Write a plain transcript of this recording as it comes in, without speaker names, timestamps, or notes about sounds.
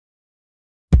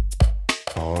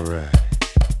Alright.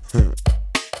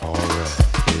 Alright.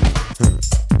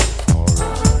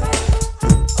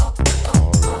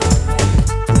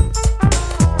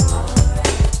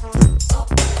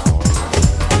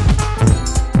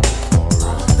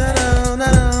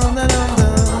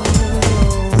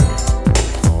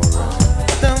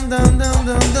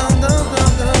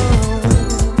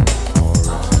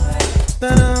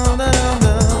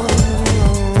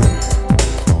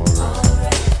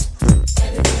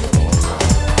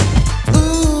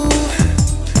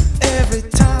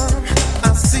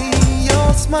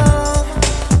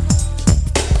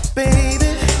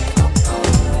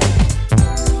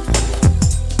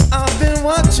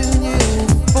 Watching you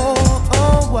for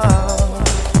a while,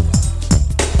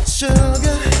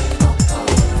 sugar.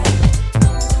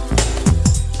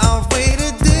 I've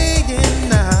waited day and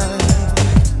night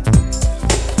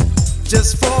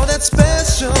just for that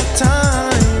special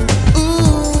time.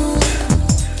 Ooh,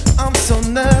 I'm so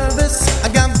nervous, I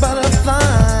got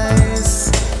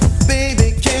butterflies.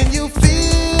 Baby, can you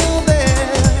feel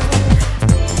that?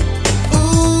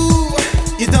 Ooh,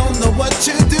 you don't know what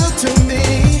you do to me.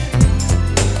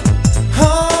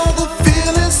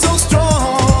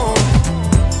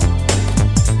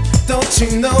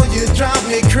 You know you drive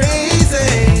me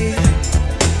crazy,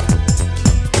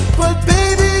 but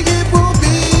baby it will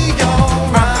be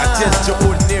alright. I'm not just your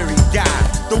ordinary guy.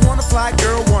 Don't want a fly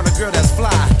girl, want a girl that's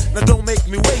fly. Now don't make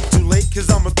me wait too late,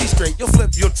 cause I'ma be straight. You'll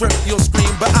flip, you'll trip, you'll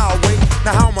scream, but I'll wait.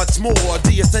 Now how much more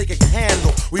do you think I can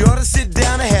handle? We ought to sit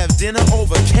down and have dinner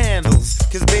over candles,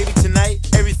 cause baby tonight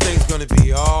everything's gonna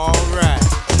be alright.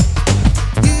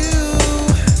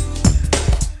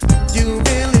 You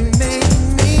really make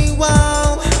me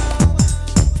wild,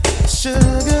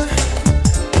 sugar,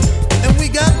 and we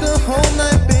got the whole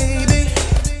night, baby,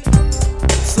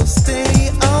 so stay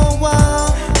a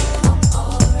while,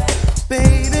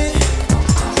 baby.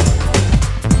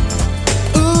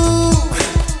 Ooh,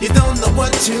 you don't know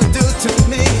what you do to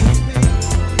me.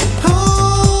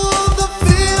 Oh, the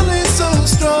feeling's so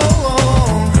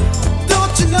strong.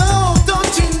 Don't you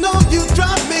know you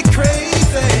drive me crazy.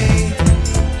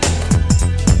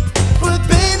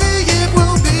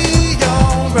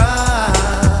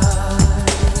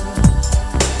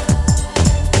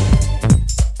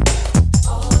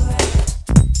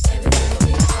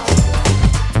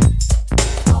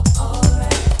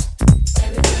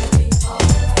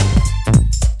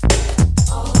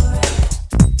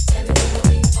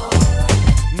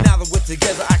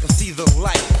 Together I can see the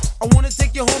light. I wanna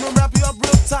take you home and wrap you up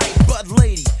real tight. But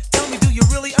lady, tell me, do you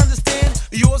really understand?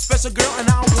 You're a special girl and